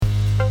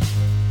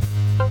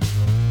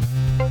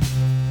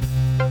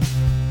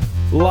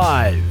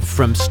Live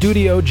from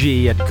Studio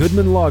G at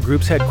Goodman Law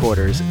Group's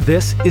headquarters,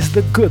 this is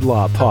the Good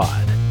Law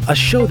Pod, a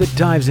show that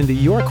dives into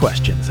your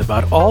questions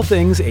about all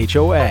things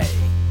HOA.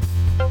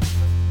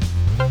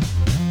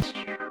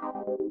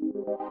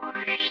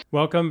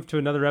 Welcome to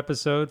another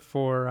episode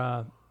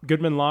for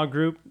Goodman Law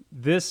Group.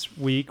 This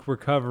week we're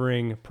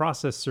covering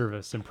process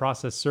service and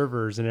process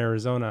servers in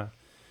Arizona.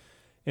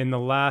 In the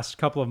last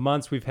couple of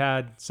months, we've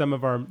had some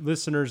of our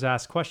listeners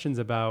ask questions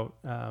about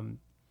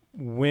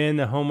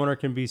when a homeowner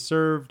can be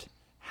served,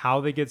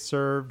 how they get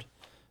served,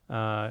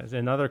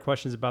 and other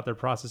questions about their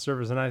process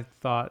servers. And I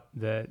thought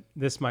that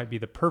this might be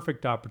the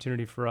perfect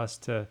opportunity for us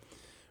to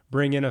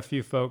bring in a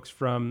few folks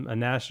from a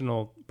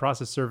national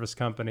process service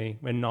company,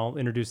 and I'll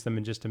introduce them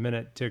in just a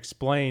minute, to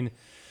explain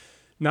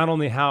not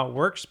only how it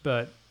works,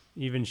 but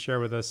even share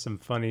with us some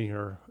funny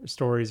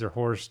stories or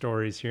horror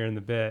stories here in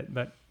the bit.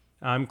 But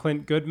I'm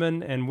Clint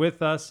Goodman, and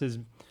with us is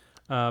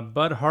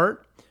Bud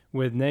Hart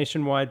with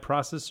Nationwide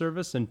Process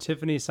Service and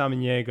Tiffany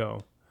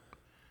Samaniego.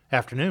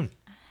 Afternoon.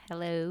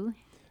 Hello.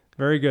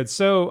 Very good.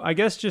 So I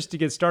guess just to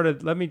get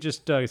started, let me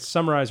just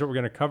summarize what we're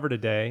going to cover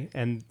today,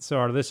 and so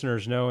our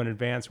listeners know in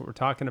advance what we're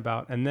talking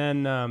about, and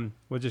then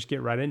we'll just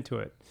get right into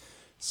it.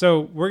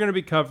 So we're going to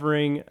be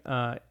covering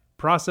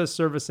process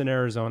service in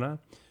Arizona,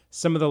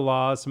 some of the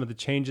laws, some of the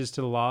changes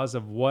to the laws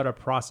of what a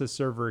process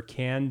server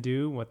can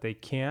do, what they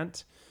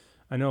can't.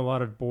 I know a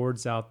lot of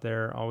boards out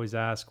there always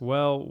ask,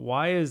 well,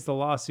 why is the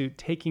lawsuit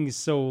taking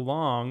so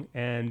long?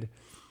 And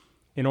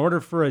in order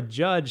for a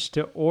judge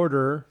to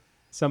order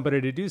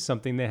somebody to do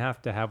something, they have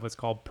to have what's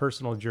called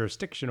personal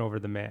jurisdiction over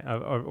the man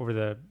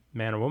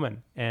or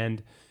woman.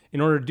 And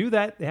in order to do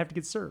that, they have to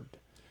get served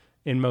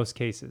in most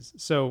cases.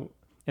 So,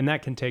 and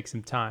that can take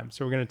some time.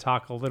 So we're going to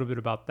talk a little bit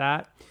about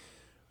that.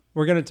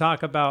 We're going to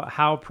talk about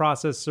how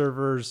process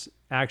servers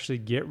actually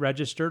get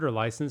registered or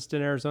licensed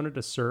in Arizona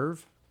to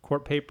serve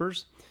court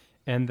papers.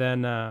 And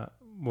then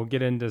we'll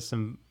get into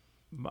some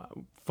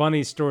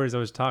funny stories. I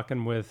was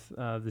talking with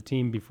the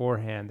team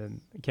beforehand,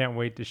 and I can't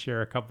wait to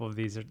share a couple of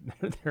these.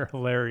 They're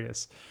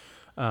hilarious.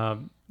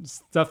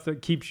 Stuff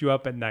that keeps you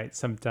up at night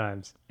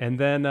sometimes. And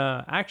then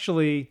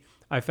actually,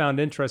 I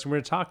found interesting. We're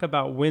going to talk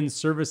about when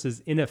service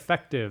is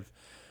ineffective.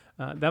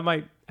 That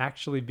might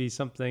actually be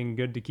something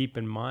good to keep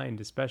in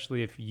mind,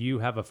 especially if you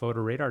have a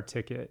photo radar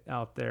ticket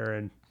out there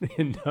and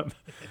end up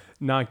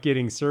not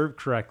getting served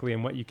correctly,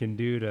 and what you can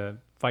do to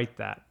fight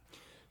that.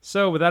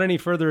 So without any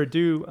further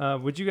ado,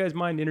 would you guys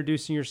mind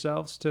introducing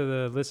yourselves to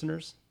the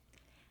listeners?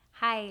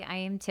 Hi, I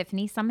am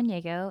Tiffany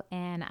Samaniego,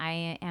 and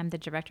I am the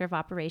Director of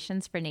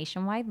Operations for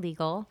Nationwide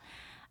Legal.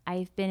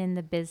 I've been in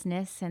the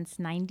business since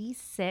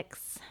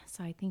 '96,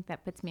 so I think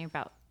that puts me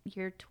about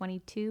year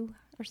 22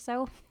 or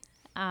so,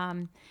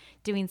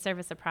 doing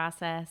service of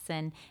process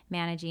and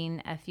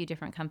managing a few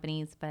different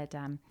companies, but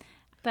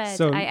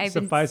I've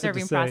been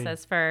serving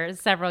process for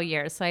several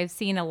years, so I've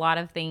seen a lot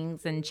of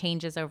things and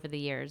changes over the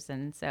years,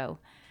 and so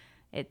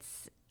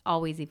it's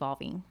always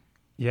evolving.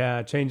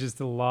 Yeah, changes to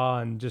the law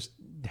and just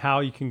how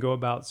you can go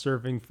about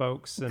serving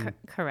folks. And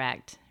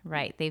Correct.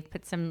 Right. They've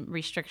put some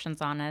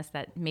restrictions on us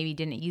that maybe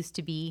didn't used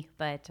to be,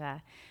 but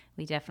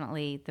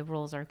the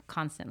rules are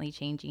constantly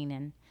changing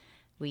and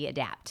we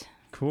adapt.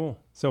 Cool.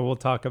 So we'll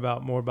talk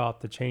more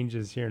about the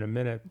changes here in a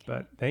minute,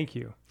 but thank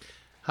you.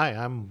 Hi,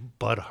 I'm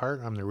Bud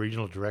Hart. I'm the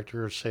Regional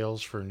Director of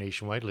Sales for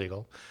Nationwide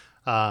Legal.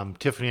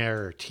 Tiffany and I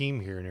are a team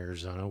here in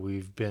Arizona.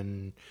 We've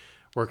been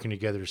working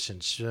together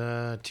since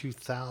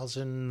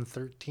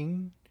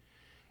 2013,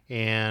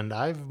 and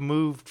I've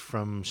moved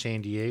from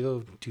San Diego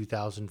in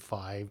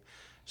 2005,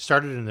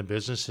 started in the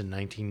business in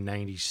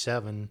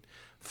 1997,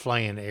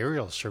 flying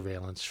aerial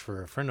surveillance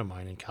for a friend of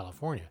mine in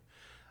California.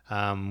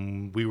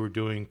 We were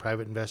doing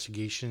private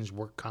investigations,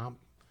 work comp,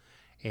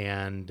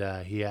 and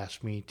he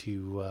asked me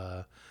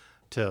to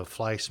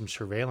fly some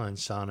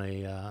surveillance on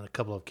a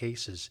couple of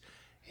cases.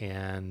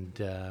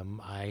 And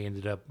I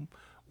ended up,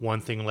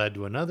 one thing led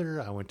to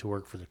another. I went to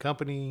work for the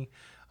company,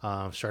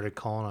 started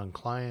calling on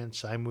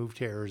clients. I moved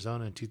to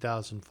Arizona in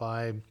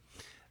 2005,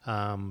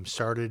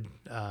 started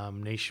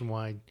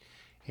Nationwide,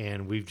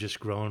 and we've just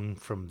grown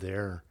from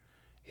there.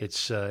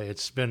 It's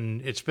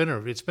been a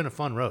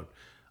fun road.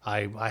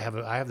 I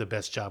have the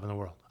best job in the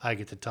world. I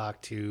get to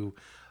talk to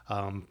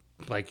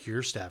like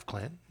your staff,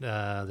 Clint,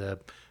 the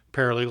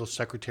paralegal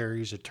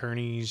secretaries,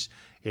 attorneys.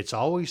 It's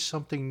always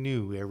something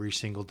new every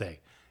single day.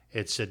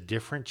 It's a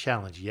different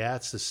challenge. Yeah,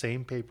 it's the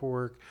same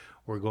paperwork.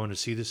 We're going to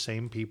see the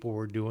same people.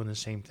 We're doing the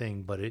same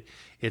thing, but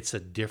it's a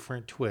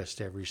different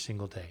twist every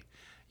single day.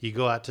 You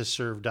go out to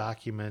serve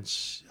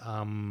documents,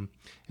 and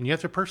you have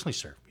to personally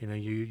serve.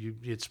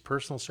 It's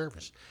personal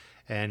service.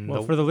 And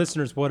for the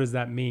listeners, what does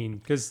that mean?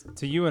 Because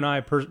to you and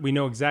I, we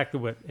know exactly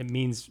what it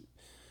means,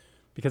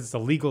 because it's a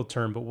legal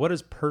term, but what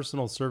does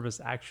personal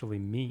service actually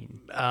mean?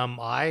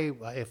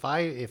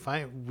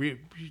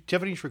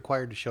 Tiffany's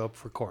required to show up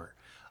for court.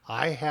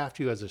 I have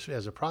to,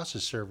 as a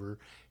process server,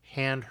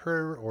 hand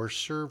her or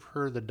serve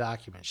her the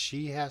documents.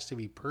 She has to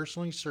be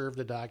personally served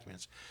the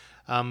documents.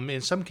 In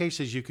some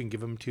cases, you can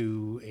give them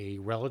to a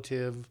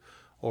relative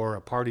or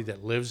a party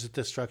that lives at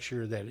the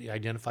structure that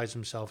identifies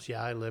themselves,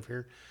 yeah, I live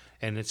here,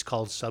 and it's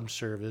called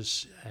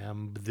subservice.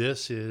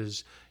 This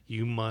is,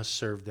 you must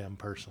serve them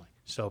personally.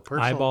 So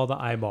personal, Eyeball to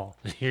eyeball.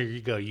 here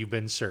you go. You've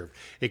been served.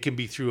 It can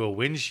be through a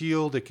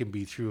windshield. It can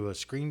be through a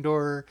screen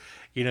door.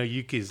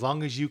 You can, as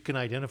long as you can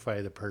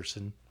identify the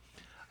person.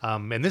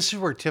 And this is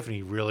where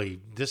Tiffany really,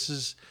 this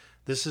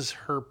is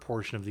her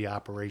portion of the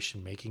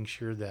operation, making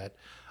sure that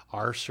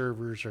our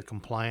servers are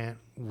compliant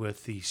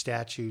with the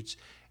statutes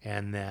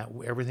and that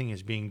everything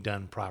is being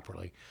done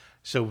properly.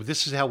 So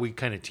this is how we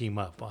kind of team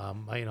up.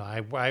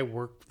 I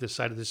work the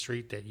side of the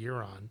street that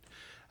you're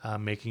on,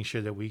 making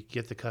sure that we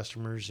get the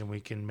customers and we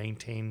can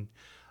maintain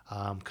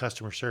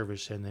customer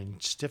service. And then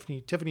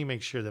Tiffany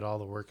makes sure that all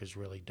the work is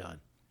really done.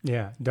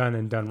 Yeah, done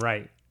and done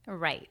right.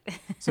 Right.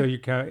 So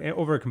you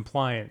over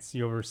compliance,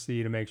 you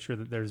oversee to make sure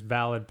that there's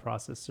valid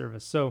process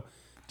service. So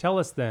tell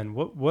us then,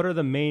 what are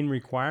the main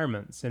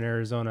requirements in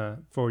Arizona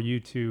for you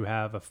to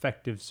have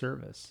effective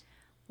service?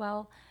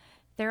 Well,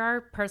 there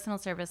are personal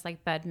service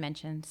like Bud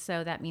mentioned.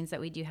 So that means that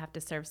we do have to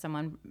serve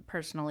someone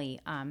personally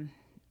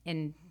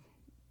in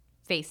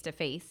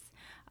face-to-face.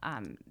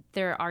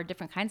 There are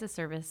different kinds of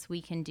service.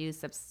 We can do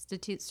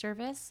substitute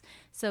service.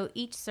 So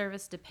each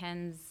service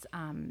depends,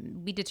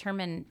 we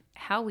determine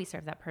how we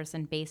serve that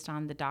person based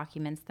on the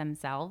documents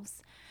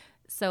themselves.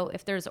 So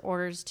if there's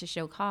orders to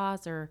show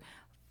cause or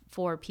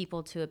for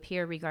people to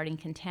appear regarding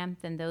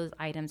contempt, then those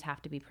items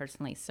have to be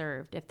personally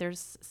served. If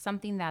there's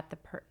something that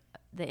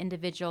the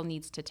individual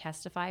needs to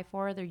testify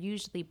for, they're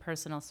usually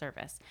personal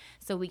service.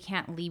 So we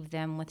can't leave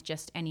them with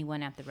just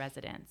anyone at the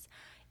residence.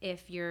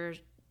 If you're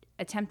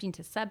attempting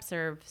to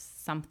subserve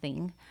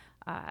something,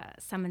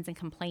 summons and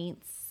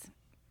complaints,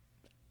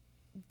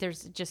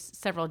 there's just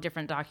several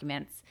different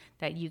documents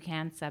that you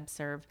can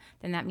subserve,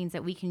 then that means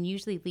that we can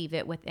usually leave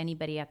it with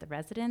anybody at the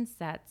residence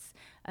that's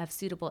of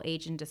suitable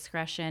age and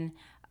discretion,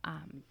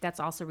 that's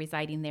also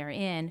residing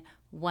therein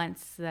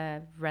once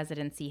the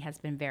residency has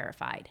been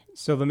verified.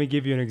 So let me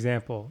give you an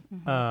example.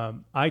 Mm-hmm.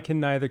 I can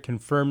neither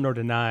confirm nor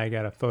deny I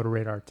got a photo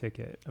radar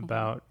ticket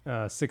about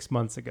 6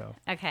 months ago.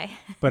 Okay.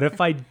 But if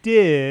I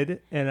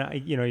did,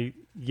 and you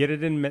get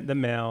it in the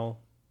mail,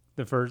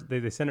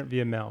 they send it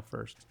via mail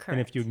first. Correct. And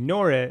if you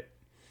ignore it,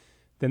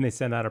 then they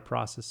send out a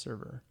process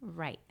server.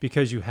 Right.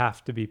 Because you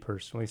have to be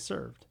personally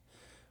served.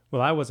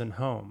 Well, I wasn't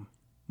home.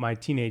 My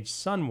teenage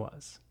son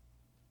was.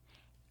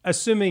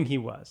 Assuming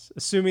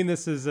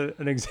this is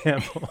an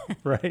example,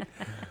 right?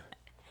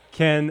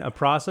 Can a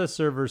process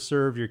server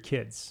serve your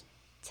kids?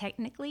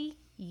 Technically,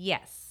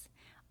 yes.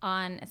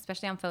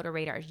 Especially on photo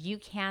radars, you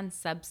can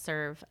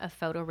subserve a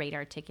photo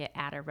radar ticket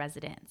at a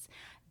residence.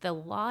 The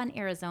law in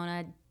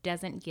Arizona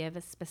doesn't give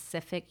a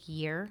specific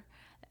year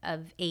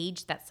of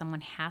age that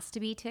someone has to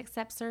be to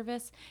accept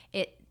service.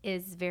 It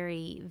is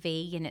very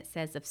vague and it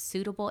says of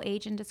suitable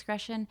age and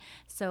discretion.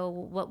 So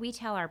what we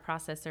tell our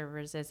process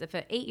servers is if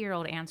an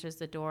 8-year-old answers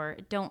the door,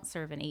 don't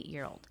serve an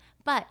 8-year-old.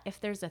 But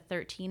if there's a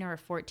 13 or a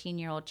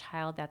 14-year-old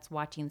child that's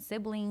watching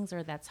siblings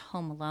or that's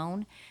home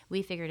alone,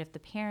 we figured if the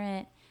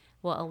parent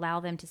will allow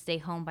them to stay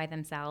home by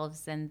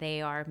themselves and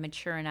they are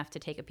mature enough to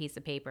take a piece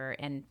of paper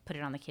and put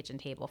it on the kitchen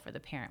table for the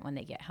parent when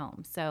they get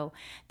home. So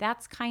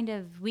that's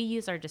we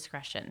use our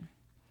discretion.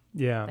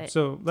 Yeah. But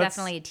so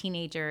definitely a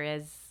teenager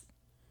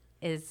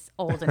is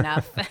old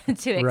enough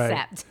to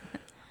accept.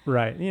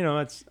 Right.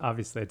 It's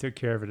obviously I took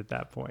care of it at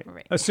that point.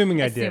 Right.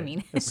 Assuming I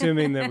did.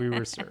 Assuming that we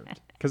were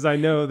served. Because I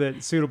know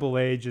that suitable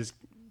age is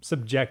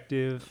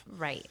subjective.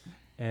 Right.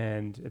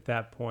 And at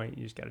that point,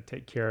 you just got to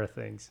take care of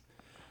things.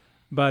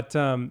 But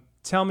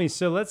tell me,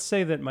 so let's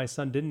say that my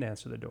son didn't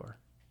answer the door.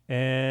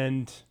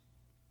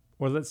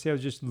 Or let's say I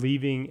was just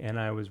leaving and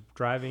I was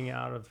backing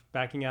out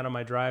of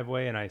my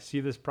driveway and I see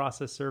this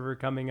process server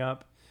coming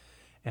up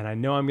and I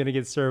know I'm going to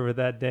get served with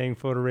that dang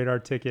photo radar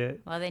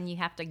ticket. Well, then you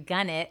have to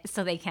gun it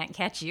so they can't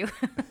catch you.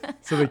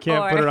 So they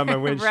can't put it on my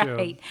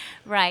windshield.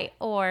 Right.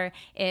 Or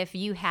if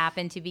you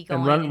happen to be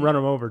going... And run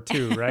them over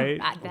too, right?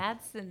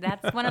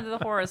 That's one of the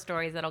horror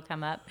stories that'll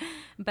come up.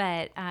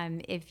 But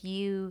if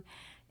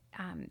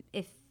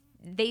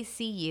they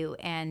see you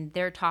and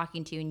they're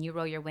talking to you and you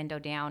roll your window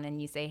down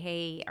and you say,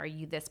 hey, are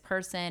you this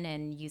person?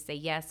 And you say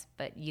yes,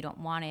 but you don't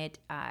want it.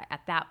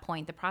 At that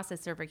point, the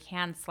process server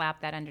can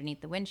slap that underneath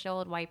the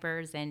windshield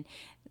wipers and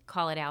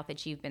call it out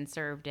that you've been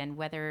served. And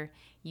whether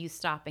you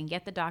stop and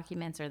get the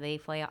documents or they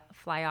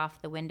fly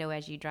off the window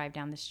as you drive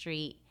down the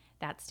street,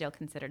 that's still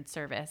considered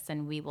service.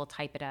 And we will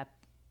type it up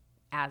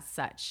as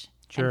such.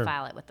 Sure. And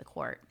file it with the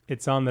court.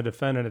 It's on the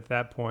defendant at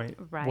that point.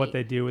 Right. What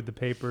they do with the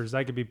papers.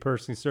 I could be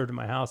personally served at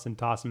my house and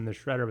toss them in the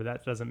shredder, but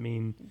that doesn't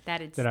mean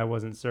that I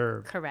wasn't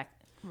served. Correct.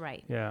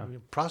 Right. Yeah.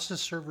 Process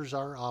servers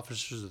are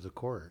officers of the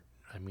court.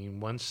 I mean,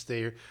 once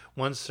they're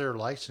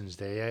licensed,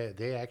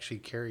 they actually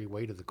carry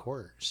weight of the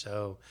court.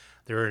 So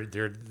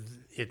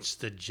it's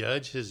the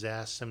judge has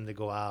asked them to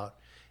go out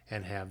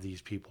and have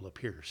these people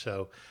appear.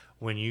 So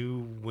when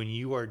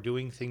you are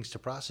doing things to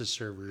process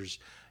servers,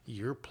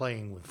 you're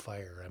playing with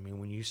fire. I mean,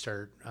 when you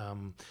start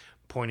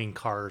pointing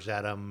cars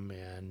at them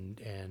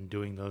and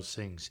doing those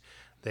things,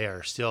 they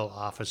are still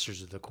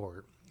officers of the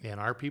court. And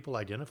our people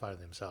identify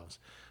themselves.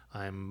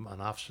 I'm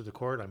an officer of the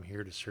court. I'm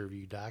here to serve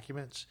you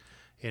documents.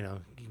 You know,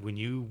 when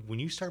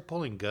you start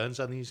pulling guns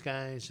on these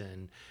guys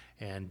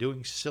and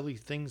doing silly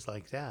things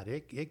like that,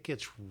 it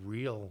gets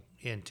real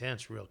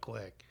intense real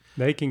quick.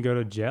 They can go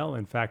to jail,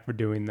 in fact, for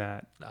doing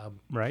that,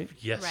 right?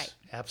 Yes, Right.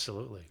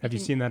 absolutely. Have you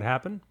seen that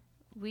happen?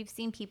 We've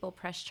seen people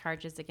press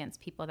charges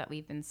against people that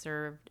we've been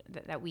served,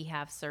 that we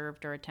have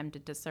served or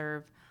attempted to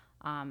serve.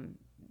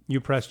 You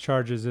press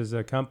charges as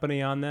a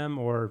company on them,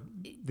 or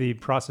the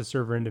process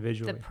server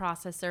individually? The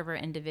process server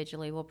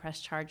individually will press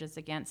charges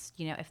against,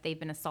 if they've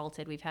been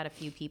assaulted. We've had a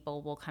few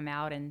people will come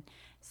out and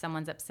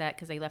someone's upset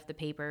because they left the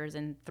papers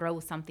and throw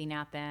something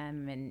at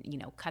them and,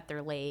 cut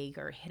their leg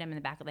or hit them in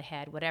the back of the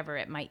head, whatever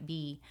it might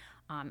be.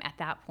 At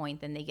that point,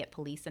 then they get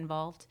police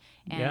involved.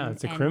 And,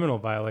 it's a criminal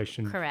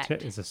violation. Correct.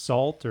 It's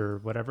assault or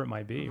whatever it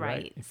might be,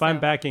 right? Right. If I'm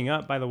backing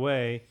up, by the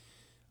way,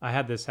 I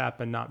had this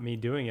happen, not me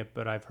doing it,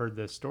 but I've heard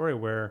this story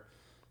where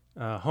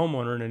a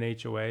homeowner in an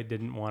HOA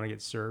didn't want to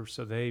get served,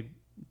 so they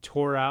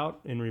tore out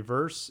in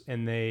reverse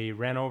and they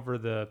ran over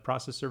the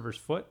process server's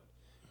foot,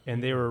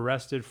 and they were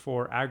arrested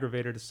for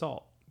aggravated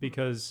assault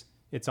because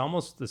it's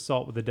almost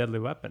assault with a deadly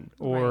weapon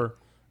or Right.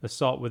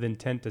 assault with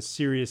intent to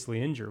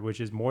seriously injure, which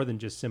is more than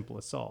just simple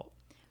assault.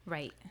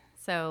 Right.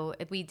 So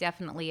if we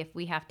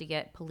have to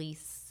get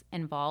police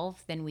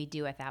involved, then we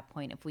do at that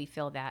point if we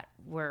feel that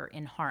we're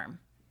in harm.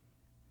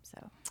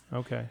 So.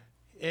 Okay.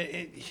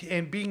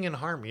 And being in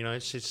harm,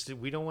 it's just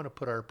we don't want to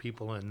put our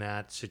people in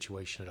that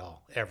situation at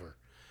all, ever.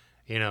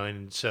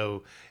 And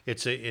so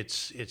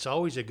it's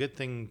always a good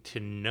thing to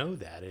know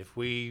that if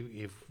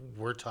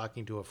we're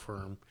talking to a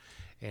firm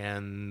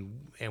and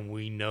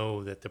we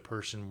know that the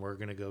person we're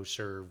going to go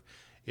serve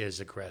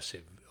is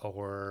aggressive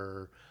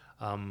or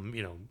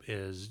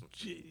is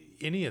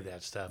any of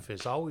that stuff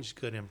is always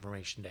good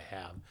information to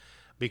have,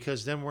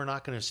 because then we're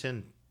not going to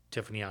send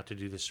Tiffany out to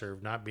do the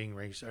serve, not being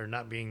racist or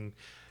not being,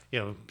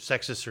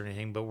 sexist or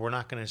anything, but we're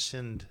not going to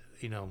send,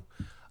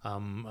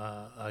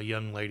 a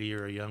young lady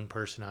or a young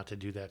person out to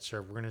do that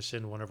serve. We're going to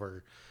send one of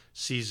our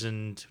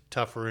seasoned,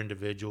 tougher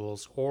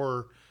individuals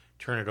or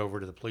turn it over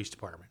to the police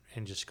department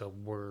and just go,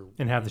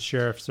 And have the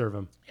sheriff serve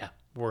them. Yeah,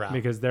 we're out.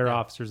 Because they're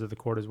officers of the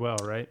court as well,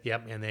 right?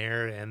 Yep,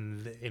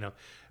 and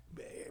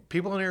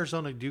people in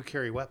Arizona do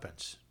carry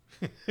weapons.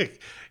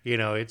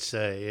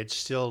 It's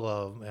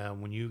still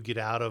when you get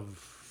out of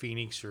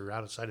Phoenix or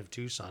outside of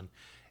Tucson,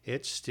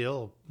 it's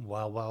still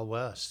wild, wild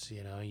west.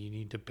 You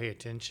need to pay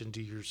attention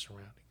to your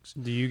surroundings.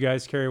 Do you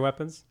guys carry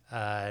weapons?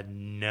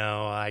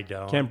 No, I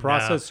don't. Can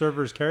process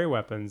servers carry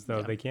weapons, though?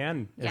 Yeah. They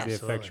can, as Yes. they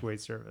Absolutely.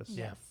 effectuate service.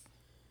 Yeah.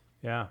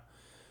 Yeah.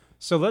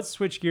 So let's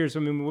switch gears.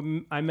 I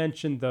mean, I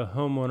mentioned the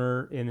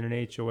homeowner in an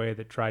HOA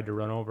that tried to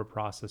run over a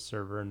process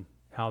server and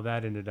how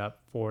that ended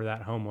up for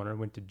that homeowner,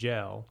 went to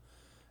jail.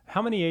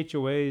 How many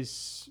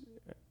HOAs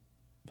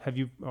have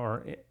you,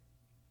 or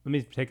let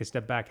me take a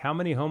step back. How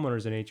many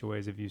homeowners in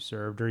HOAs have you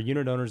served, or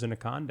unit owners in a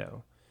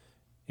condo?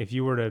 If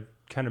you were to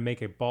kind of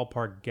make a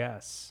ballpark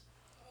guess.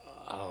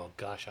 Oh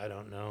gosh, I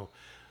don't know.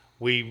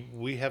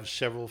 We have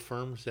several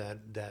firms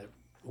that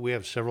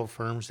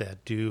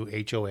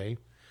do HOA,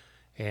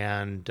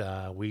 and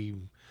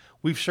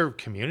we've served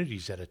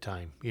communities at a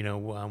time.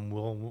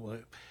 We'll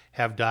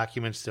have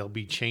documents. They'll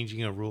be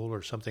changing a rule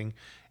or something,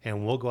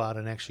 and we'll go out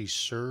and actually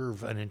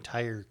serve an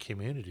entire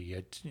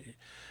community.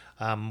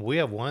 We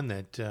have one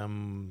that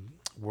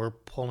we're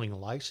pulling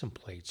license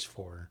plates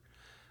for.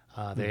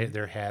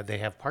 They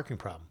have parking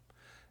problem,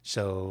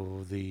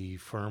 so the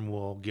firm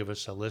will give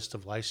us a list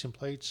of license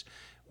plates.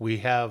 We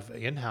have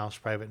in-house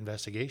private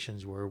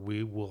investigations where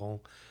we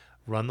will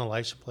run the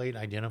license plate,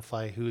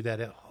 identify who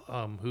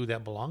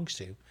that belongs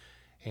to,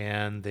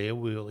 and they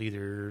will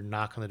either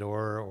knock on the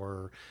door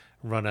or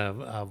run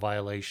a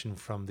violation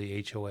from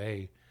the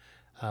HOA.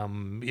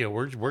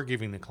 We're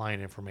giving the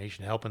client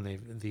information, helping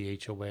the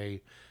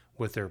HOA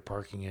with their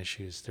parking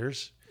issues.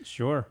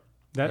 Sure.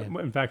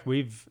 In fact,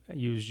 we've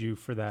used you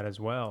for that as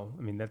well.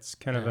 I mean, that's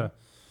kind of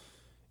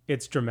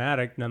it's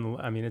dramatic.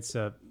 I mean, it's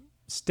a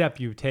step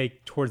you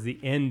take towards the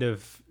end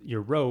of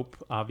your rope,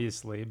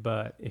 obviously,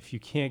 but if you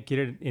can't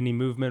get any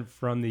movement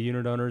from the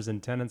unit owners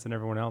and tenants and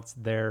everyone else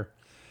there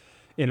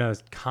in a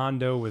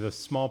condo with a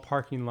small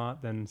parking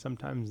lot, then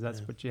sometimes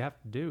that's what you have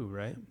to do,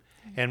 right?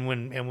 And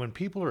when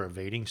people are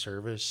evading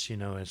service,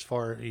 as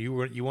far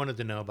you wanted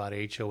to know about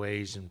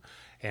HOAs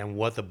and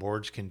what the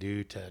boards can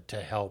do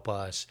to help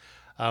us.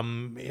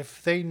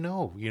 If they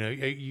know,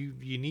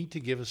 you need to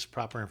give us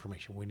proper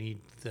information. We need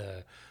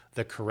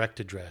the correct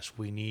address.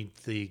 We need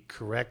the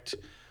correct,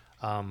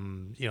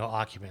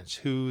 occupants,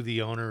 who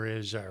the owner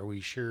is. Are we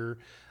sure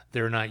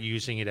they're not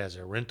using it as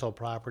a rental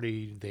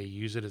property? They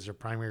use it as their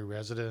primary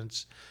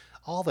residence.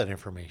 All that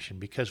information,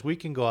 because we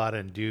can go out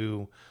and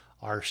do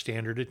our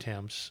standard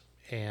attempts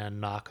and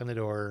knock on the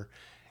door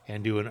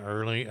and do an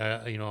early,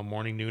 a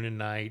morning, noon, and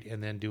night,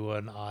 and then do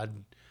an odd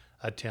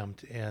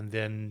attempt, and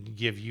then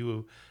give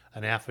you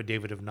an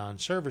affidavit of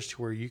non-service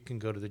to where you can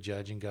go to the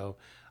judge and go,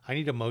 I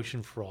need a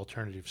motion for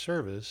alternative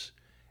service,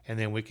 and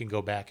then we can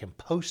go back and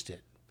post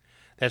it.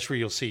 That's where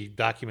you'll see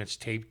documents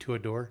taped to a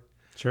door.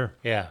 Sure.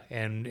 Yeah,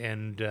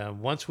 and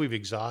once we've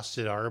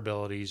exhausted our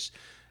abilities,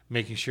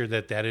 making sure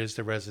that that is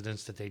the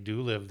residence, that they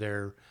do live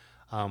there,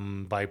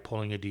 by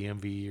pulling a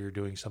DMV or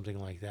doing something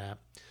like that,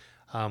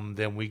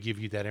 then we give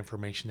you that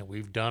information that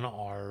we've done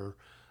our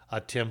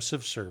attempts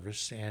of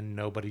service and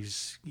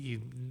nobody's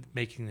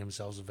making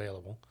themselves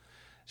available.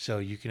 So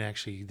you can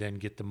actually then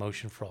get the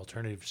motion for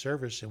alternative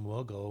service, and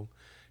we'll go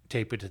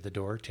tape it to the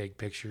door, take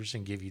pictures,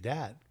 and give you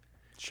that.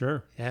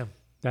 Sure. Yeah.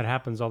 That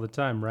happens all the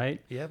time,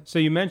 right? Yep. So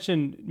you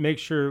mentioned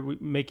making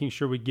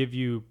sure we give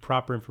you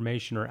proper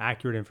information or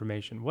accurate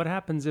information. What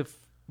happens if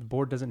the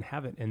board doesn't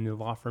have it and the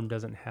law firm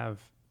doesn't have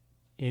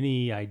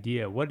any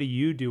idea? What do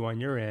you do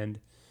on your end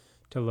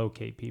to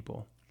locate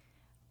people?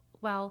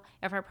 Well,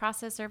 if our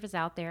process serve is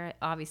out there,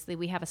 obviously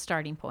we have a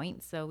starting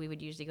point. So we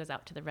would usually goes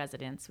out to the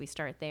residence. We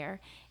start there.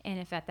 And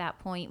if at that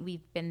point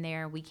we've been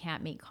there, we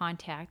can't make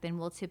contact, then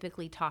we'll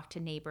typically talk to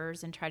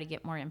neighbors and try to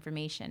get more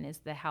information. Is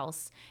the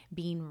house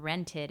being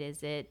rented?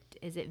 Is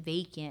it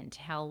vacant?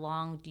 How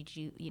long did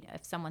you know,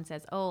 if someone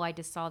says, oh, I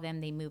just saw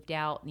them, they moved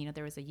out,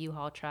 there was a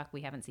U-Haul truck,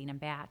 we haven't seen them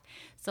back.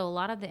 So a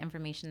lot of the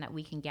information that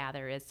we can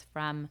gather is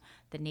from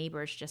the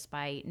neighbors just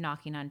by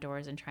knocking on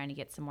doors and trying to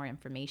get some more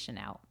information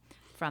out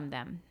from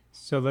them.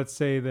 So let's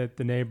say that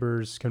the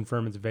neighbors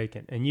confirm it's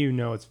vacant, and you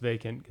know it's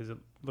vacant because it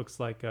looks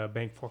like a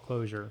bank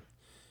foreclosure.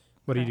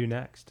 What do you do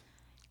next?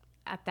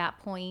 At that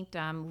point,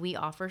 we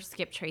offer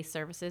skip trace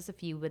services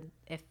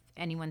if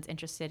anyone's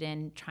interested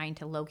in trying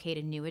to locate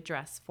a new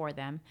address for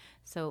them.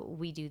 So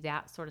we do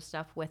that sort of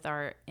stuff with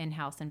our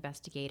in-house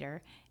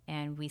investigator,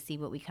 and we see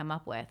what we come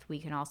up with. We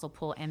can also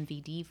pull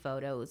MVD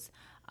photos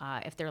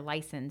if they're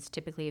licensed.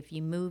 Typically, if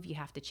you move, you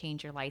have to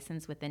change your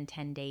license within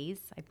 10 days,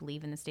 I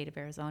believe, in the state of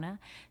Arizona.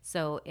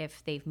 So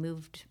if they've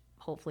moved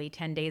hopefully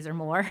 10 days or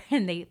more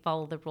and they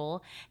follow the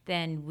rule,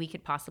 then we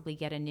could possibly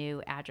get a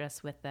new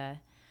address with the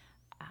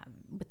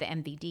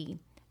MVD.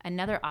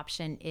 Another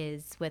option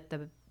is with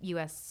the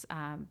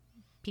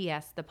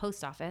USPS, the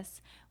post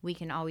office. We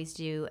can always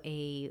do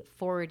a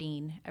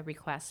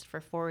request for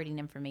forwarding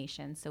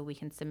information. So we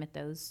can submit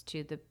those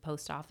to the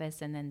post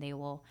office, and then they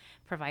will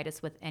provide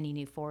us with any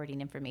new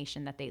forwarding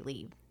information that they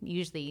leave.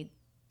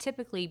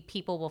 Typically,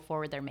 people will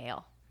forward their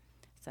mail.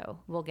 So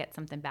we'll get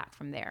something back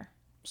from there.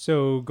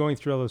 So going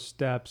through all those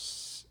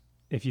steps,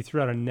 if you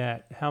threw out a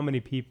net, how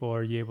many people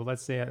are you able,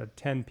 let's say out of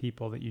 10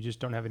 people that you just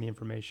don't have any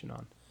information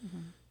on,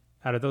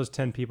 out of those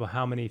 10 people,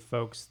 how many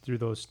folks through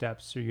those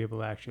steps are you able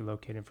to actually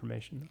locate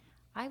information?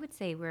 I would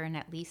say we're in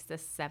at least the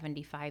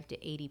 75 to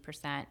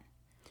 80%.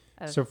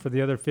 So for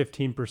the other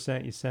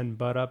 15%, you send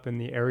Bud up in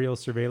the aerial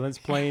surveillance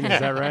plane, is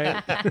that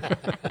right?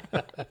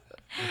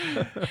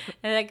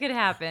 That could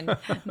happen.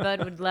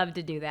 Bud would love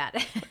to do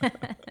that.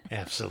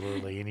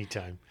 Absolutely,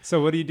 anytime.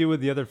 So what do you do with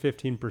the other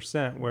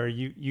 15% where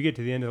you get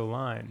to the end of the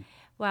line?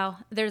 Well,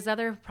 there's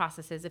other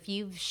processes. If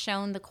you've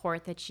shown the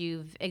court that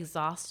you've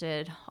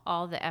exhausted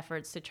all the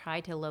efforts to try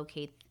to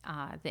locate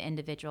the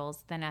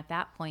individuals, then at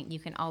that point you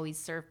can always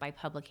serve by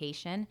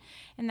publication.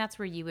 And that's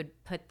where you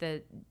would put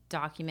the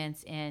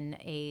documents in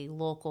a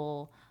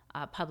local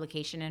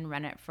publication and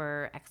run it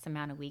for X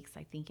amount of weeks.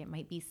 I think it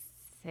might be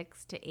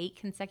 6 to 8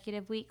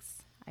 consecutive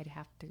weeks. I'd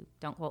have to,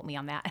 don't quote me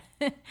on that,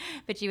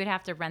 but you would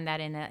have to run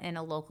that in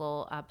a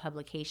local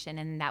publication,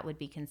 and that would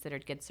be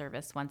considered good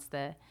service once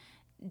the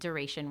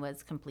duration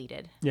was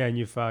completed. Yeah, and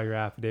you file your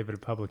affidavit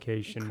of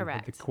publication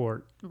Correct. with the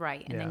court.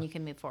 Right, and then you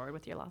can move forward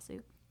with your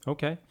lawsuit.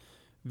 Okay,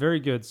 very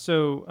good.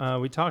 So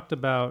we talked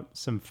about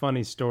some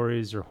funny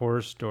stories or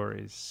horror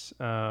stories.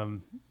 I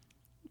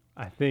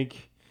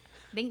think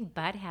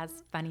Bud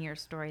has funnier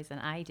stories than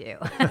I do.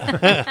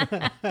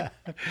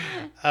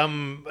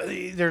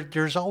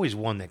 There's always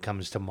one that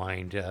comes to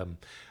mind.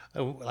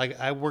 Like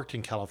I worked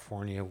in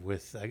California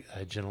with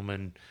a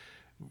gentleman,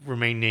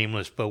 remain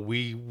nameless, but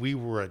we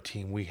were a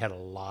team. We had a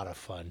lot of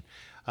fun.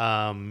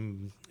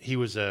 He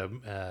was a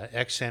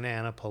ex-Santa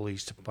Ana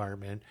Police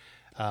Department,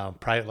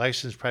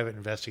 licensed private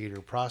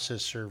investigator,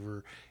 process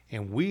server,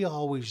 and we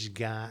always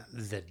got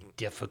the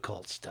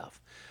difficult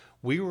stuff.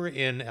 We were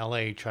in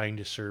LA trying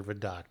to serve a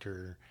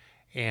doctor,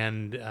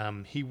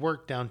 and he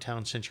worked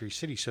downtown Century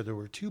City, so there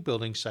were 2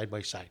 buildings side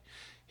by side.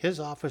 His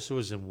office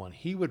was in one.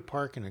 He would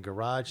park in a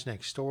garage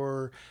next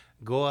door,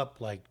 go up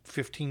like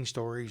 15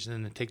 stories,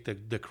 and then take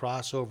the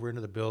crossover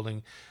into the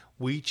building.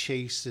 We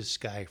chased this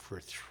guy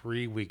for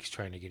 3 weeks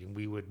trying to get him.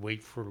 We would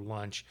wait for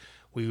lunch.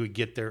 We would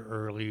get there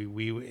early.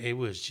 It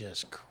was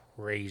just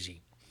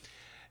crazy.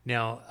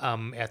 Now,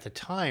 at the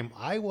time,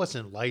 I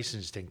wasn't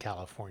licensed in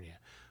California,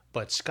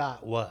 but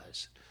Scott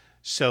was.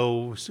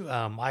 So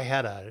I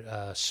had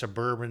a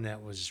Suburban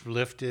that was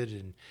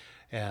lifted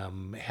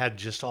and had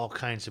just all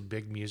kinds of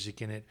big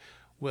music in it.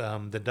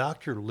 The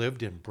doctor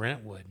lived in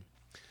Brentwood.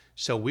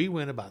 So we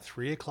went about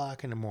 3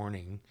 o'clock in the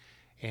morning,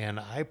 and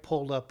I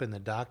pulled up in the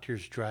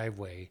doctor's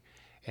driveway,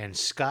 and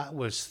Scott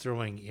was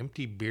throwing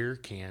empty beer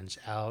cans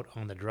out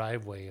on the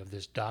driveway of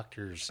this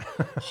doctor's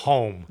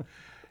home.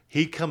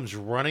 He comes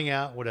running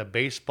out with a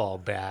baseball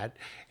bat,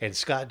 and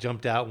Scott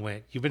jumped out and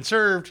went, "You've been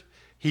served."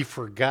 He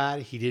forgot.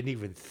 He didn't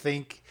even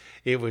think.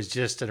 It was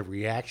just a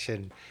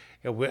reaction.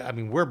 I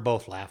mean, we're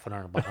both laughing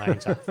our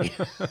behinds off.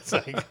 It's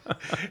like,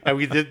 and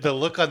we did the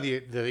look on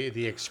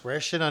the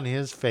expression on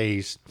his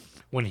face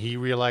when he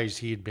realized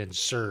he had been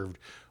served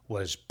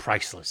was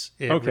priceless.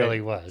 It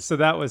really was. So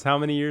that was how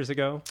many years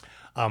ago?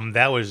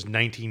 That was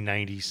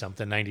 1990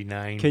 something,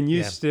 99. Can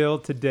you still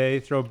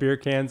today throw beer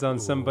cans on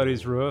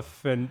somebody's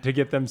roof and to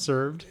get them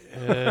served?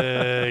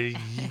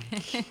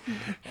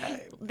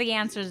 The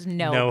answer is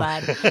no,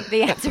 Bud.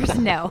 The answer is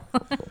no.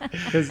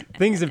 Because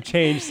things have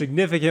changed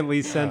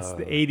significantly since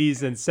the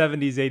 80s and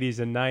 70s, 80s,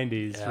 and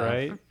 90s,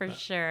 right? For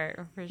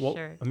sure.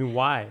 I mean,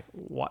 why?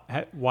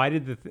 Why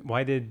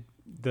did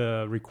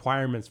the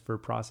requirements for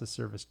process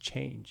service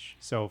change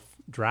so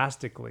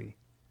drastically?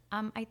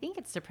 I think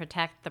it's to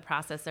protect the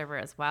process server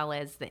as well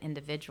as the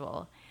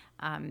individual.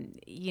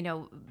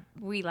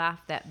 We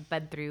laugh that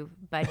Bud threw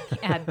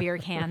beer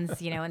cans,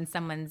 in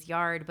someone's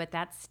yard, but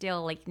that's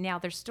still like now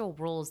there's still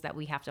rules that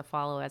we have to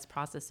follow as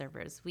process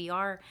servers. We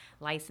are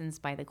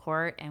licensed by the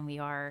court and we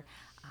are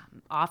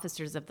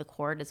officers of the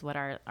court is what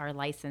our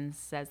license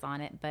says on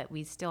it, but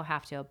we still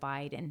have to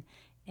abide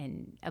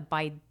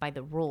by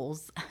the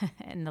rules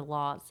and the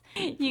laws.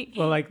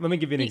 Well, let me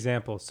give you an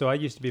example. So I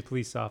used to be a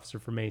police officer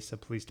for Mesa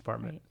Police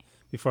Department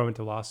before I went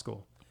to law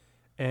school.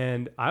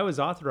 And I was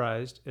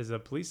authorized as a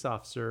police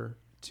officer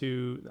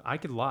I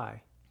could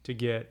lie to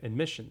get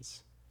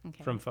admissions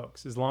from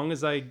folks. As long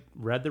as I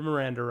read their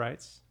Miranda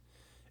rights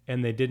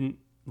and they didn't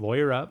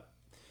lawyer up,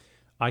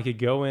 I could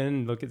go in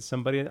and look at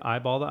somebody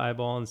eyeball to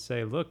eyeball and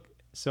say, look,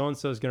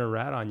 so-and-so is going to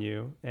rat on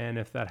you. And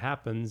if that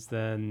happens,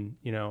 then,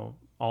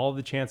 all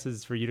the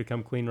chances for you to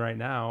come clean right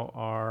now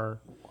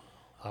are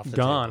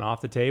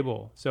off the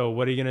table. So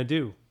what are you going to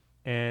do?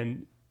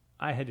 And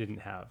I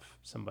didn't have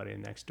somebody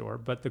next door,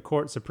 but the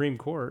Supreme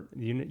Court,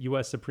 the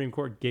U.S. Supreme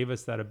Court gave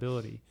us that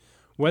ability.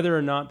 Whether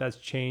or not that's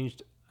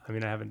changed, I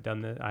mean, I haven't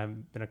done that. I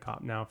haven't been a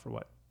cop now for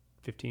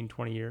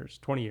 20 years.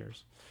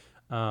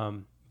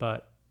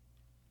 But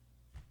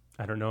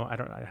I don't know.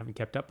 I haven't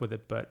kept up with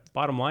it, but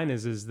bottom line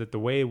is that the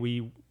way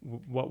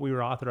what we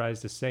were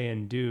authorized to say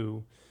and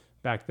do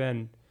back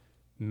then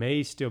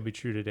may still be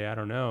true today. I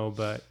don't know,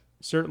 but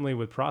certainly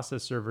with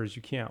process servers,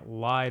 you can't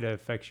lie to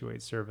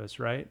effectuate service,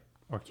 right?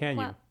 Or can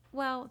you?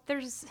 Well,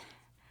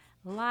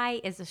 lie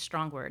is a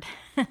strong word.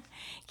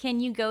 Can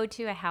you go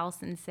to a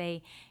house and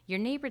say, your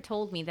neighbor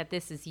told me that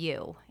this is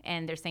you?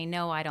 And they're saying,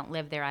 no, I don't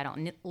live there. I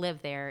don't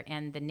live there.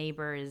 And the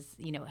neighbor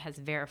has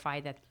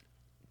verified that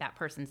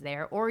person's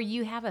there. Or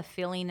you have a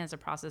feeling as a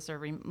process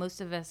server.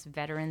 Most of us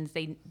veterans,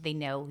 they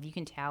know. You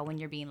can tell when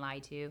you're being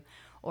lied to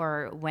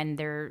or when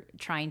they're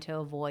trying to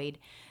avoid.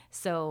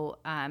 So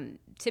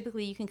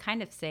typically you can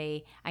kind of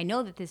say, I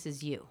know that this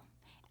is you.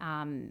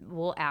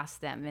 We'll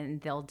ask them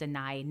and they'll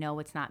deny, no,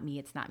 it's not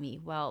me.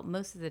 Well,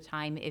 most of the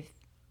time, if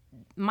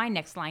my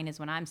next line is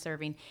when I'm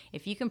serving,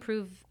 if you can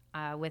prove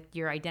with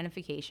your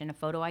identification, a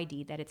photo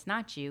ID, that it's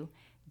not you,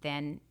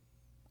 then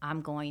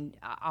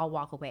I'll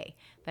walk away.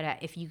 But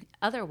if you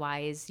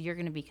otherwise, you're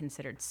going to be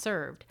considered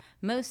served.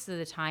 Most of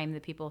the time, the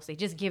people say,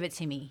 just give it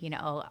to me.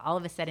 All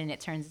of a sudden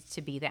it turns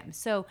to be them.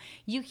 So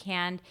you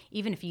can,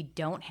 even if you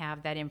don't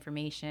have that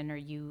information or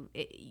you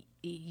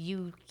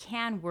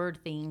can word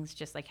things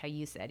just like how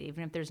you said,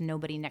 even if there's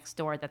nobody next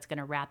door that's going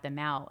to rat them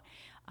out.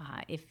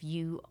 If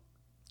you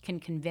can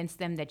convince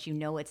them that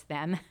it's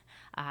them.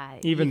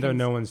 Even though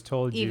no one's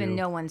told you. Even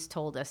no one's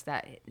told us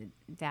that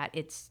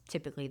it's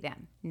typically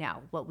them.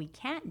 Now, what we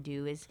can't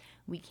do is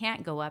we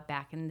can't go up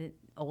back in the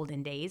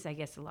olden days. I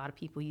guess a lot of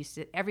people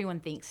everyone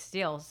thinks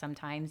still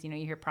sometimes, you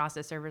hear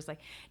process servers like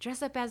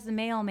dress up as the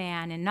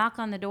mailman and knock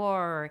on the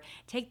door or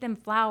take them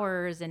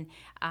flowers. And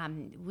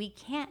we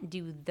can't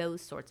do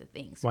those sorts of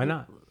things. Why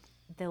not?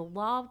 The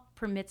law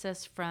permits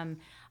us from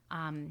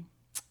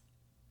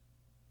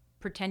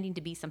pretending to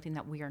be something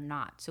that we are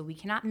not. So we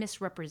cannot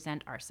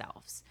misrepresent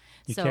ourselves.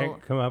 You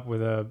can't come up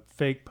with a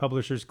fake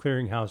Publishers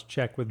Clearinghouse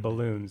check with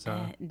balloons,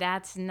 huh?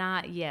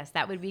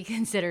 That would be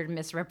considered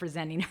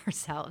misrepresenting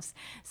ourselves.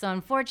 So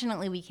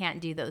unfortunately, we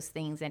can't do those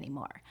things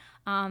anymore.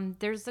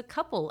 There's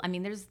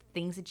there's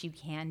things that you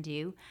can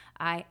do.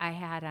 I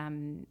had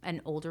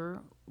an older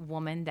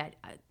woman that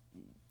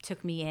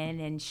took me in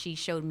and she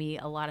showed me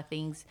a lot of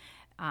things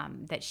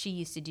that she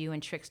used to do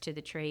and tricks to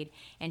the trade.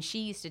 And she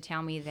used to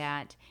tell me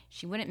that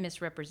she wouldn't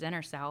misrepresent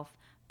herself,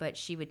 but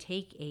she would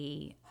take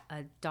a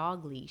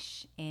dog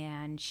leash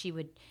and she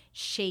would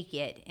shake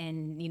it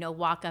and,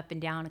 walk up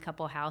and down a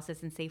couple of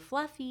houses and say,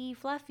 Fluffy,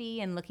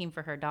 Fluffy, and looking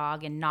for her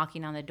dog and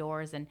knocking on the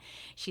doors. And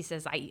she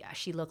says,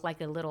 she looked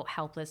like a little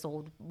helpless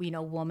old,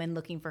 woman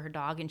looking for her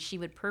dog. And she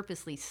would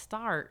purposely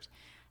start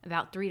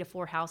about 3 to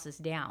 4 houses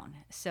down.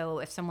 So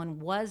if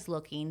someone was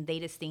looking, they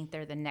just think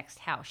they're the next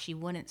house. She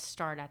wouldn't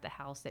start at the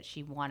house that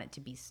she wanted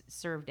to be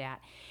served at.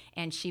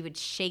 And she would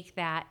shake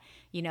that,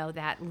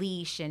 that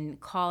leash and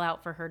call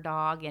out for her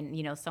dog. And,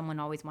 someone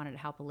always wanted to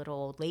help a little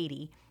old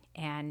lady.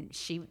 And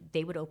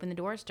they would open the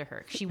doors to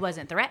her. She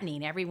wasn't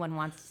threatening. Everyone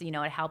wants,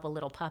 to help a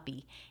little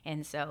puppy.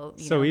 And so,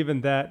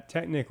 even that,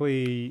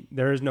 technically,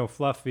 there is no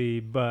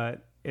Fluffy,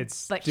 but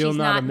it's But still she's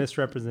not a not-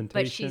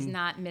 misrepresentation. But she's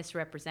not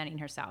misrepresenting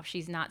herself.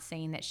 She's not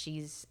saying that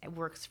she's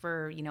works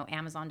for,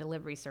 Amazon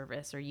delivery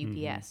service or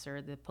UPS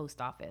or the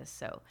post office.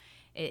 So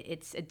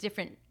it's a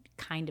different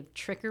kind of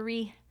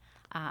trickery,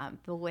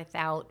 but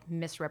without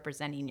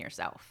misrepresenting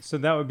yourself. So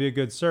that would be a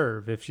good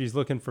serve if she's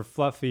looking for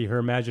Fluffy, her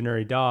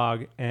imaginary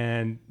dog,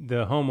 and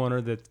the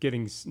homeowner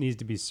that's needs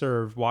to be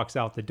served walks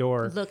out the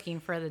door Looking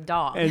for the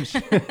dog. and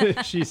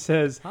she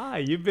says, "Hi,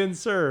 you've been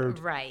served.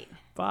 Right.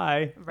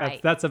 Bye."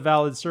 Right. That's a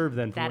valid serve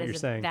then, from That what you're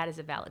is saying. that is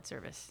a valid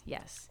service.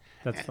 Yes.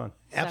 That's fun.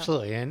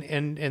 Absolutely.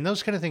 And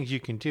those kind of things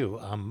you can do.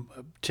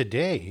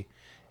 Today,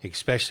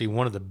 especially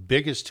one of the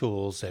biggest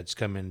tools that's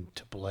come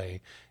into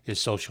play is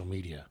social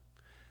media.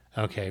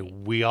 Okay,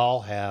 we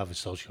all have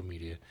social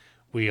media.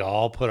 We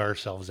all put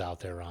ourselves out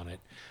there on it.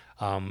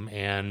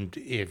 And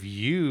if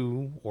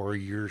you or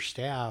your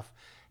staff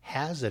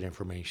has that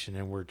information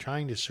and we're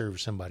trying to serve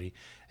somebody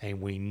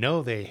and we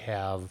know they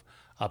have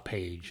a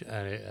page,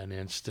 an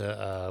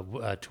Insta,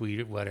 a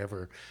tweet,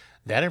 whatever,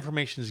 that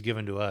information is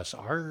given to us.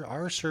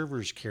 Our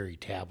servers carry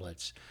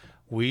tablets.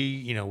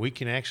 We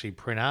can actually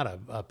print out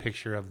a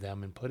picture of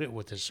them and put it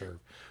with the serve.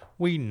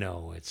 We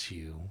know it's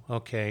you,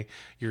 okay?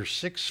 You're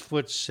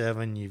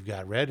 6'7", you've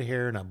got red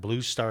hair and a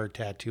blue star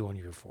tattoo on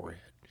your forehead.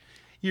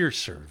 You're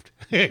served,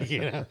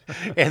 And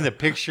the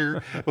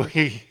picture,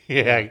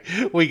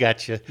 we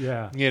got you.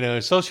 Yeah.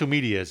 Social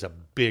media is a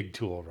big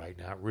tool right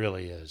now. It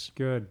really is.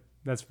 Good.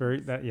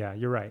 Yeah,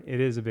 you're right.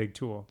 It is a big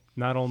tool,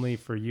 not only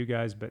for you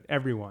guys, but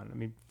everyone. I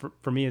mean,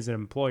 for me as an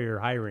employer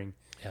hiring,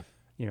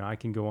 I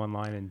can go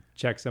online and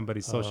check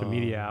somebody's social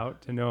media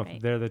out to know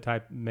if they're the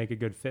type make a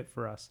good fit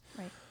for us.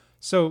 Right.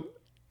 So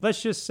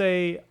let's just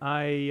say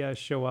I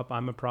show up,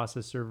 I'm a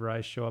process server,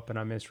 I show up and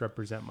I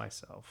misrepresent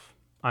myself.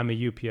 I'm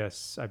a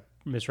UPS, I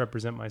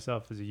misrepresent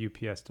myself as a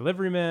UPS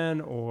delivery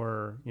man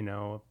or,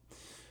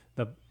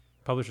 the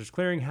Publishers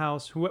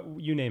Clearinghouse,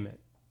 you name it.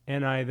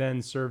 And I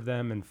then serve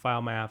them and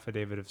file my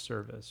affidavit of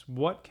service.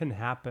 What can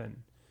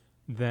happen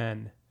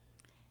then?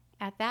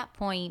 At that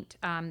point,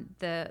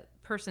 the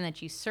person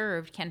that you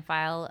served can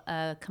file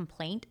a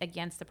complaint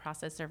against the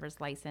process server's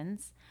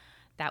license.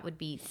 That would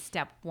be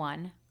step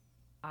one.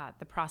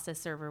 The process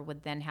server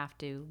would then have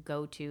to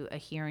go to a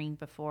hearing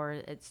before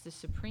it's the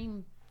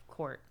Supreme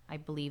Court, I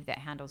believe, that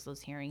handles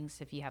those hearings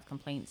if you have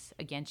complaints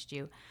against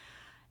you.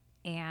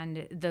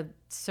 And the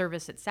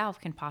service itself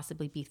can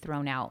possibly be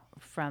thrown out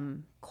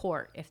from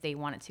court if they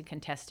wanted to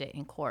contest it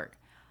in court.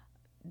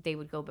 They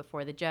would go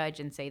before the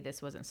judge and say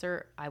this wasn't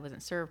I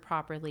wasn't served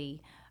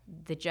properly.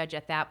 The judge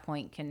at that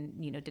point can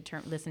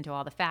listen to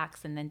all the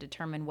facts and then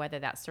determine whether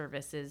that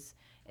service is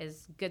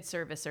good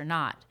service or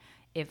not.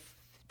 If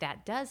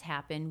that does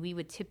happen, we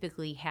would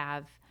typically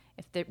have,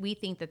 we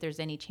think that there's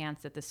any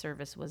chance that the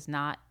service was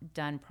not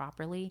done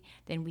properly,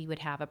 then we would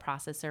have a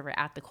process server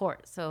at the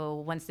court.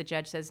 So once the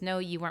judge says, no,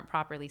 you weren't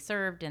properly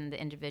served, and the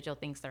individual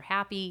thinks they're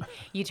happy,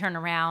 you turn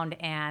around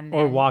and...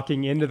 Or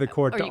walking into the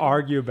court to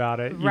argue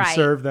about it. You Right.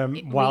 serve them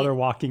while they're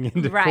walking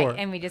into court. Right,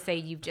 and we just say,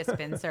 you've just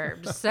been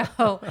served.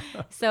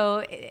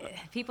 So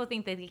people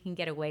think that they can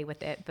get away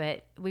with it,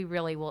 but we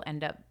really will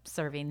end up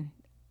serving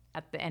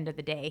at the end of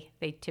the day.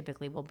 They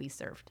typically will be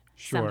served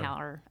somehow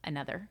or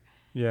another.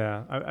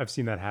 Yeah, I've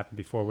seen that happen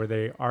before where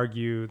they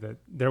argue that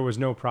there was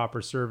no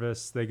proper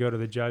service. They go to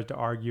the judge to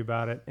argue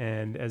about it.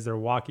 And as they're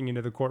walking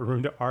into the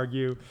courtroom to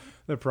argue,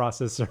 the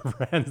process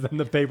server hands them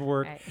the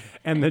paperwork. Right.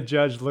 And the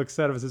judge looks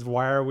at him and says,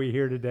 why are we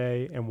here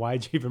today? And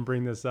why'd you even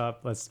bring this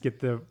up? Let's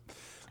get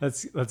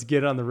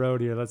on the road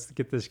here. Let's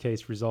get this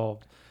case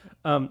resolved.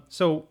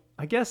 So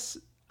I guess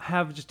I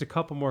have just a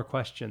couple more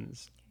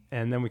questions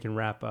and then we can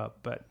wrap up.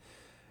 But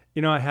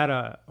I had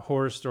a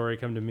horror story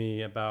come to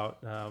me about,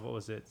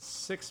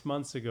 6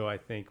 months ago, I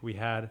think. We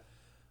had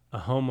a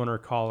homeowner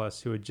call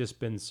us who had just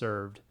been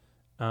served.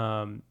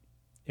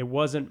 It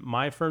wasn't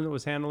my firm that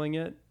was handling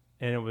it,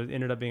 and it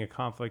ended up being a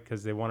conflict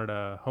because they wanted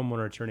a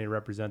homeowner attorney to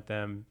represent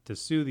them to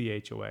sue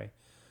the HOA.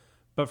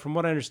 But from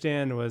what I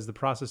understand was the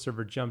process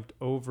server jumped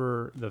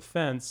over the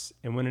fence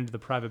and went into the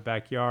private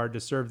backyard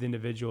to serve the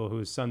individual who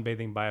was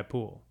sunbathing by a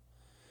pool.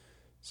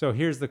 So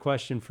here's the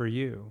question for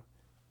you.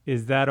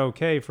 Is that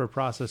okay for a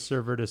process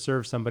server to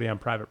serve somebody on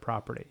private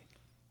property?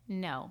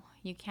 No,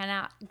 you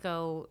cannot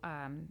go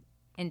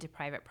into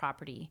private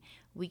property.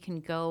 We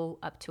can go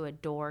up to a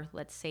door.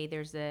 Let's say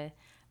there's a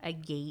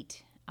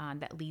gate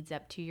that leads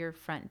up to your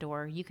front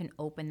door. You can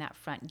open that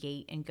front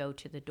gate and go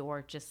to the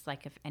door just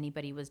like if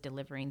anybody was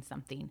delivering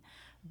something.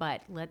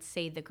 But let's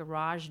say the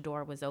garage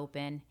door was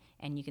open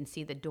and you can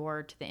see the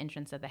door to the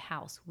entrance of the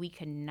house. We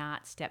could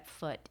not step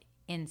foot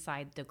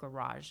inside the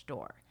garage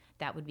door.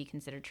 That would be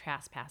considered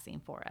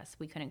trespassing for us.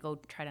 We couldn't go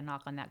try to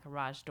knock on that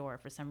garage door.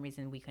 For some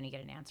reason, we couldn't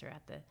get an answer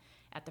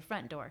at the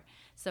front door.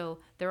 So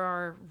there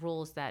are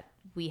rules that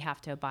we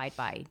have to abide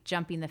by.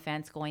 Jumping the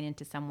fence, going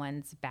into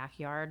someone's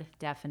backyard,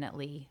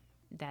 definitely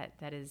that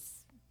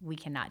is, we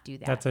cannot do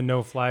that. That's a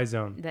no-fly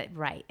zone.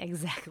 Right,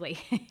 exactly.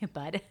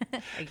 Bud,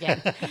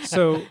 again.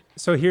 So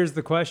here's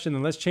the question,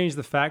 and let's change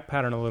the fact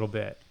pattern a little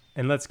bit,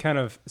 and let's kind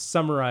of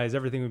summarize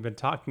everything we've been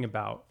talking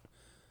about.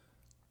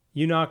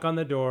 You knock on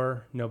the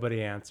door,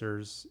 nobody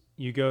answers.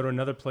 You go to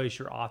another place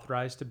you're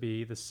authorized to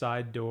be, the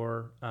side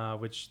door,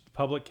 which the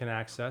public can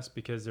access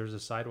because there's a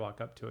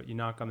sidewalk up to it. You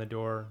knock on the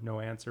door, no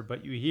answer,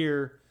 but you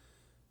hear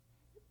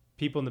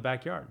people in the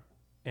backyard.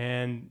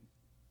 And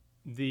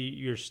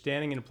you're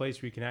standing in a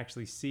place where you can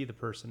actually see the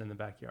person in the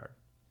backyard.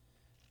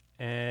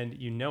 And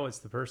you know it's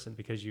the person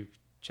because you've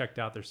checked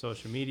out their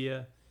social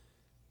media.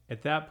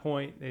 At that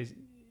point,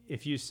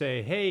 if you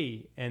say,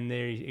 hey, and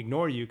they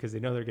ignore you because they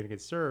know they're going to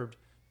get served,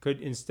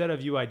 instead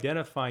of you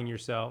identifying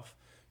yourself,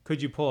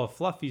 could you pull a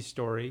fluffy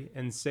story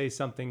and say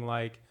something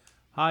like,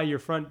 hi, your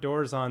front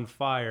door's on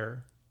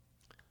fire,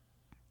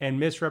 and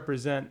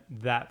misrepresent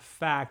that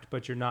fact,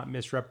 but you're not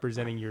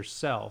misrepresenting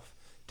yourself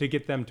to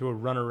get them to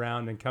run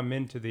around and come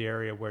into the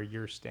area where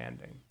you're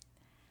standing?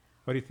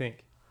 What do you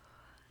think?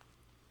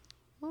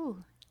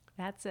 Ooh,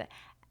 that's an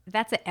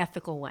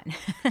ethical one.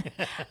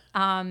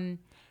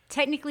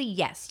 Technically,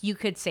 yes, you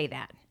could say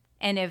that.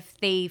 And if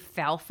they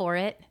fell for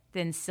it,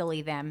 then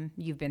silly them,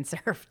 you've been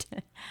served.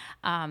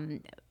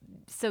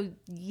 So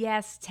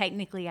yes,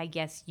 technically, I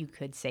guess you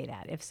could say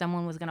that. If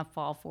someone was going to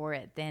fall for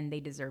it, then they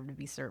deserve to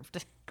be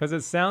served. Because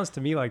it sounds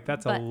to me like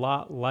that's a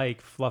lot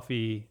like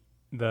Fluffy,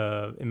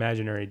 the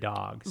imaginary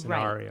dog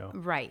scenario.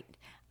 Right.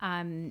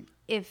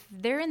 If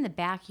they're in the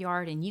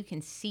backyard and you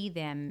can see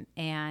them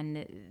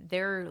and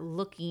they're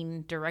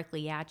looking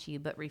directly at you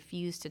but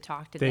refuse to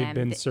talk to them. They've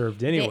been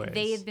served anyways.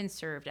 They have been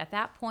served. At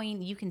that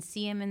point, you can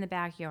see them in the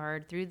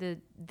backyard through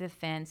the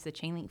fence, the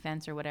chain link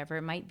fence or whatever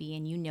it might be,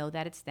 and you know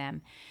that it's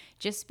them.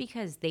 Just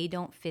because they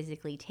don't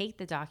physically take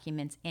the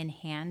documents in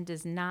hand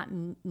does not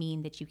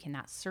mean that you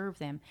cannot serve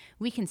them.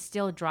 We can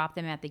still drop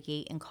them at the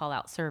gate and call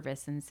out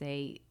service and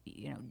say,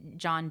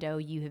 John Doe,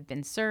 you have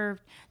been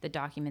served. The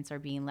documents are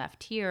being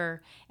left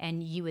here,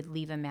 and you would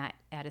leave them at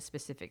a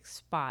specific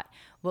spot.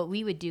 What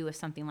we would do if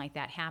something like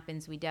that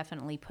happens, we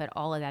definitely put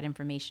all of that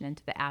information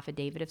into the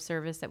affidavit of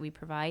service that we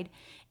provide,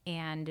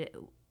 and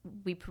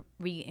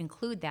we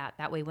include that.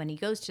 That way, when he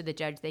goes to the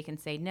judge, they can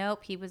say,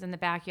 nope, he was in the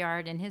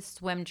backyard in his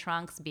swim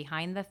trunks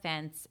behind the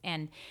fence.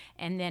 And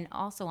then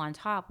also on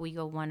top, we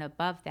go one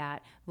above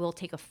that. We'll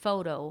take a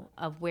photo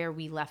of where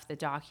we left the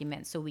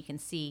document so we can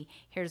see,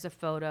 here's a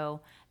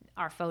photo.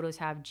 Our photos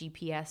have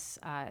GPS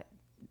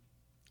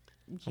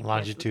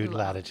longitude,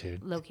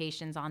 latitude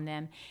locations on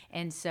them.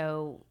 And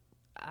so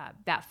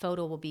that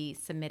photo will be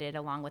submitted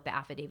along with the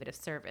affidavit of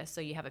service.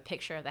 So you have a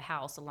picture of the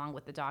house along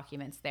with the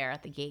documents there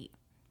at the gate,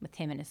 with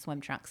him in his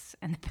swim trunks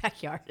in the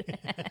backyard,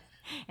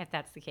 if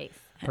that's the case.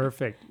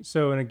 Perfect.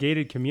 So in a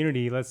gated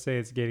community, let's say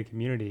it's a gated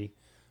community,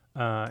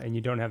 and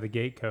you don't have the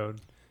gate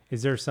code,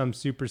 is there some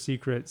super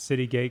secret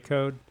city gate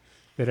code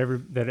that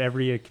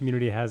every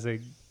community has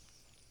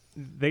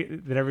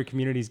that every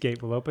community's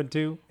gate will open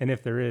to? And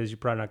if there is, you're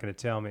probably not going to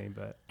tell me,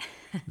 but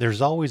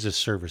there's always a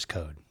service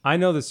code. I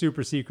know the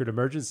super secret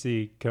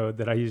emergency code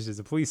that I used as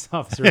a police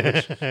officer,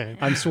 which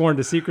I'm sworn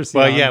to secrecy.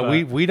 Well, yeah,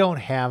 we don't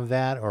have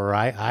that, or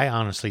I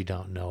honestly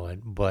don't know it,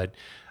 but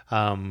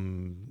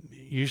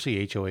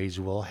usually HOAs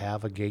will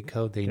have a gate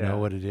code. They know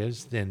what it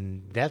is.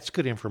 Then that's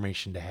good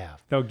information to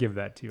have. They'll give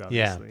that to you,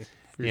 obviously,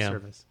 for your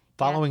service.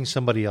 Following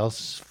somebody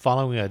else,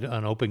 following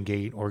an open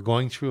gate or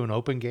going through an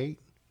open gate,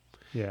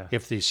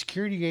 if the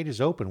security gate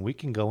is open, we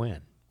can go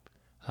in.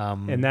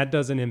 And that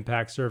doesn't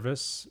impact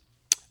service?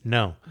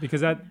 No.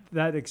 Because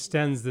that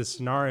extends the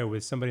scenario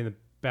with somebody in the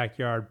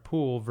backyard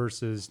pool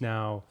versus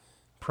now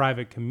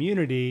private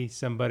community.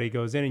 Somebody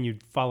goes in and you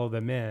follow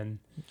them in.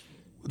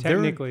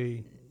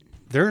 Technically,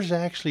 there's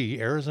actually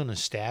Arizona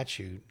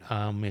statute.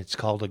 It's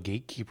called a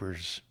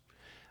gatekeepers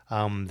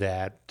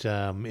that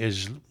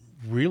is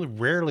really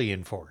rarely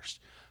enforced.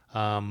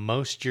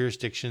 Most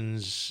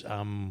jurisdictions,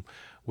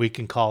 we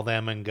can call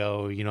them and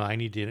go, I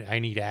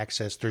need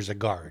access. There's a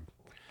guard.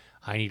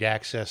 I need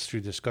access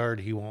through this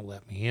guard. He won't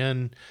let me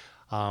in.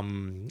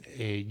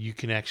 You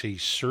can actually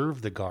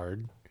serve the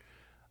guard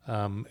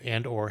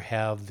and or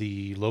have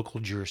the local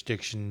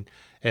jurisdiction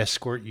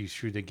escort you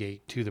through the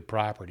gate to the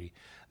property.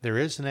 There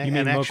is an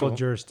actual local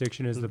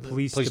jurisdiction is the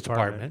police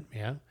department.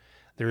 Yeah,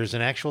 there is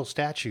an actual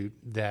statute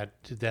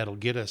that'll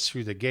get us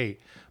through the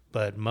gate,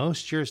 but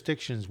most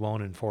jurisdictions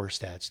won't enforce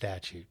that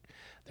statute.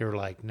 They're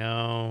like,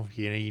 no,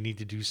 you need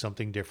to do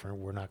something different.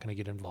 We're not going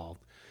to get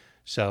involved.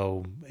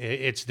 So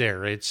it's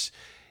there. It's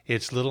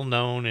little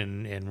known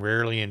and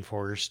rarely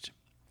enforced,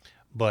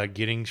 but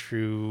getting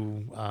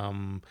through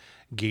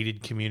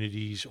gated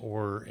communities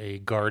or a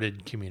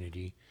guarded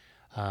community,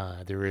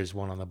 there is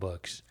one on the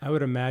books. I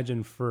would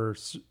imagine for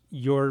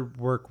your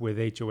work with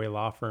HOA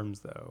law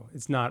firms, though,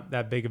 it's not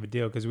that big of a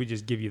deal because we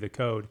just give you the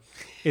code.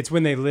 It's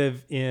when they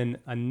live in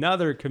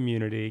another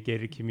community,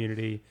 gated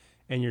community,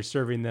 and you're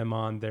serving them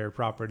on their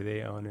property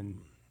they own and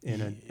in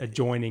an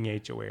adjoining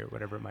HOA or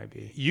whatever it might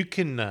be. You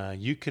can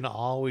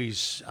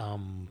always,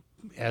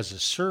 as a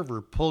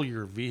server, pull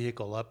your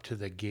vehicle up to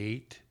the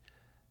gate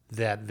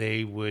that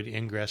they would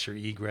ingress or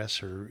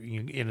egress or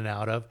in and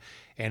out of.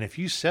 And if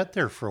you sit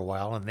there for a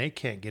while and they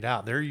can't get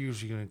out, they're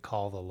usually going to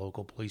call the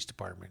local police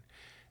department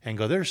and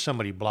go, there's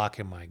somebody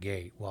blocking my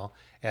gate. Well,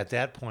 at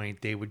that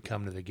point, they would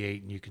come to the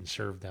gate and you can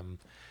serve them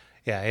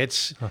Yeah,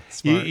 it's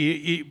smart.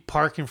 you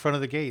park in front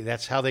of the gate.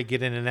 That's how they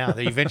get in and out.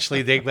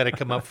 Eventually, they've got to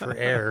come up for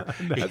air.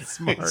 That's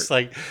smart. It's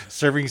like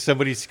serving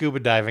somebody scuba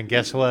diving.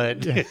 Guess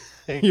what? Yeah.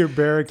 You're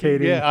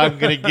barricading. Yeah, I'm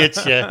gonna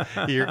get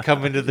you. You're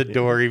coming to the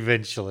door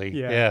eventually.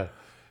 Yeah.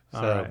 So,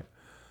 All right.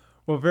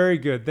 Well, very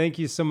good. Thank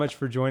you so much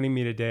for joining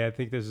me today. I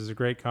think this was a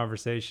great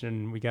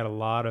conversation. We got a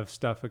lot of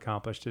stuff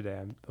accomplished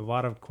today. A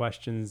lot of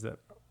questions that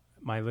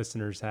my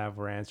listeners have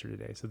were answered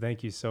today. So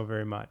thank you so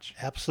very much.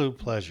 absolute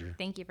pleasure.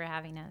 Thank you for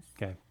having us.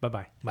 Okay.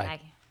 Bye-bye.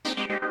 Bye.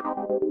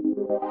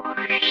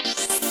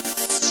 Bye.